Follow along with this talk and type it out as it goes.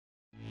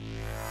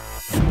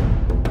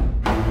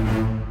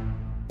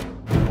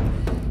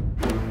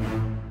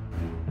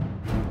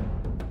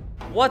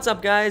What's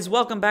up guys,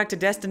 welcome back to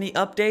Destiny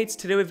Updates.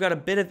 Today we've got a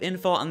bit of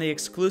info on the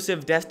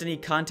exclusive Destiny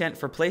content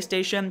for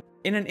PlayStation.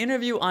 In an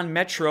interview on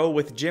Metro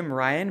with Jim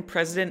Ryan,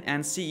 President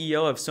and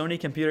CEO of Sony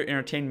Computer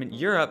Entertainment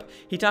Europe,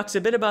 he talks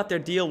a bit about their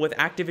deal with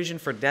Activision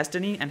for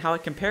Destiny and how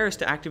it compares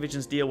to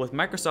Activision's deal with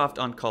Microsoft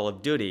on Call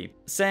of Duty.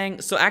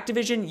 Saying, so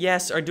Activision,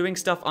 yes, are doing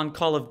stuff on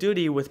Call of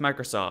Duty with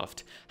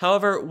Microsoft.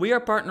 However, we are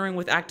partnering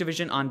with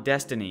Activision on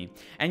Destiny.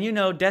 And you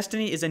know,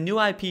 Destiny is a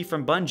new IP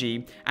from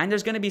Bungie, and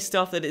there's going to be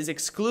stuff that is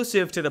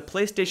exclusive to the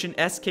PlayStation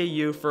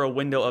SKU for a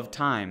window of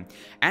time.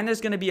 And there's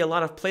going to be a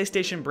lot of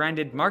PlayStation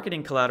branded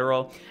marketing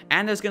collateral,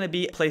 and there's going to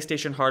be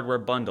PlayStation hardware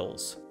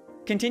bundles.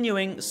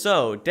 Continuing,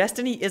 so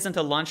Destiny isn't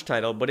a launch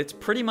title, but it's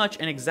pretty much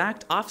an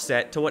exact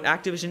offset to what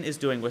Activision is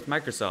doing with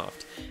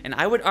Microsoft. And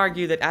I would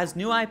argue that as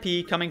new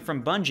IP coming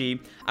from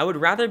Bungie, I would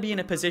rather be in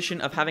a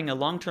position of having a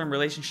long-term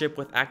relationship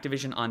with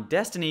Activision on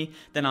Destiny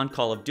than on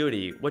Call of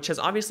Duty, which has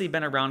obviously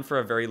been around for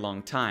a very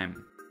long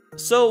time.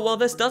 So while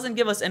this doesn't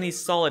give us any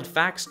solid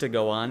facts to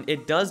go on,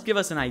 it does give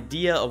us an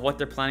idea of what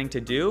they're planning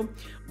to do.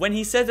 When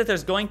he says that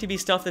there's going to be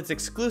stuff that's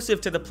exclusive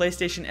to the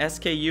PlayStation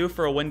SKU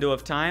for a window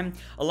of time,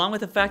 along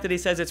with the fact that he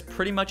says it's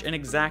pretty much an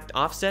exact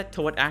offset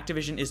to what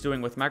Activision is doing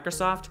with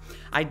Microsoft,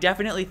 I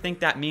definitely think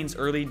that means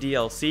early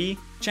DLC.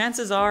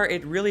 Chances are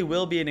it really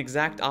will be an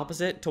exact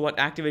opposite to what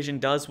Activision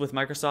does with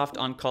Microsoft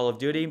on Call of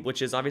Duty,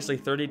 which is obviously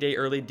 30-day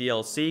early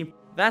DLC.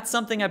 That's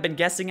something I've been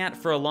guessing at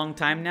for a long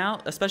time now,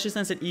 especially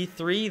since at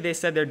E3 they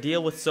said their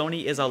deal with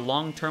Sony is a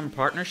long-term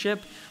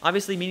partnership,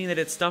 obviously meaning that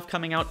it's stuff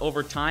coming out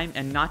over time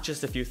and not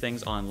just a few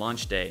things on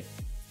launch day.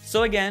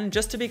 So again,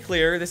 just to be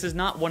clear, this is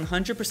not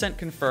 100%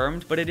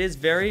 confirmed, but it is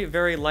very,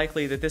 very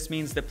likely that this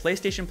means that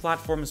PlayStation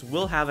platforms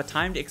will have a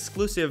timed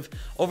exclusive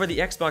over the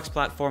Xbox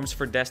platforms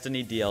for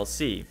Destiny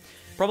DLC,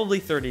 probably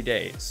 30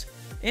 days.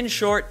 In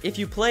short, if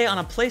you play on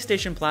a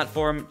PlayStation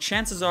platform,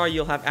 chances are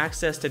you'll have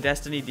access to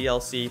Destiny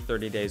DLC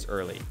 30 days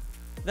early.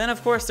 Then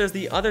of course there's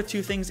the other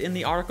two things in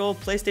the article,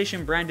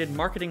 PlayStation branded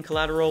marketing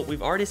collateral.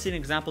 We've already seen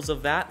examples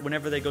of that.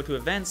 Whenever they go to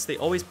events, they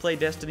always play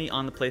Destiny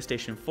on the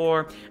PlayStation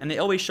 4, and they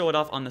always show it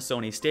off on the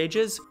Sony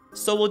stages.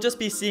 So we'll just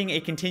be seeing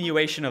a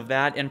continuation of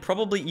that, and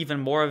probably even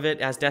more of it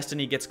as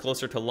Destiny gets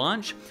closer to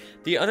launch.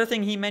 The other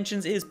thing he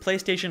mentions is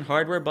PlayStation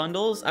hardware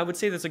bundles. I would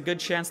say there's a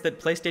good chance that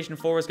PlayStation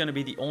 4 is going to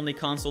be the only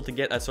console to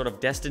get a sort of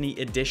Destiny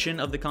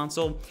edition of the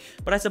console,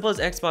 but I suppose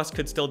Xbox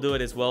could still do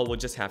it as well, we'll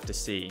just have to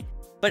see.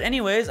 But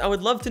anyways, I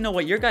would love to know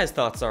what your guys'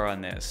 thoughts are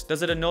on this.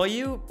 Does it annoy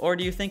you, or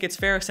do you think it's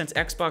fair since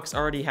Xbox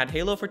already had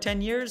Halo for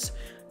 10 years?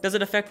 Does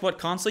it affect what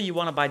console you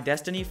want to buy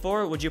Destiny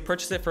for? Would you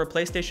purchase it for a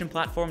PlayStation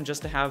platform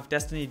just to have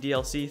Destiny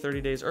DLC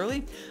 30 days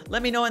early?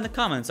 Let me know in the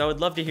comments, I would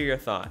love to hear your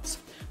thoughts.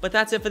 But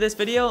that's it for this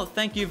video,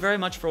 thank you very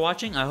much for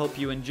watching, I hope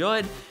you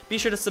enjoyed. Be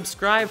sure to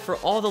subscribe for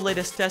all the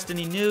latest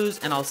Destiny news,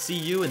 and I'll see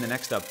you in the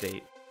next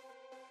update.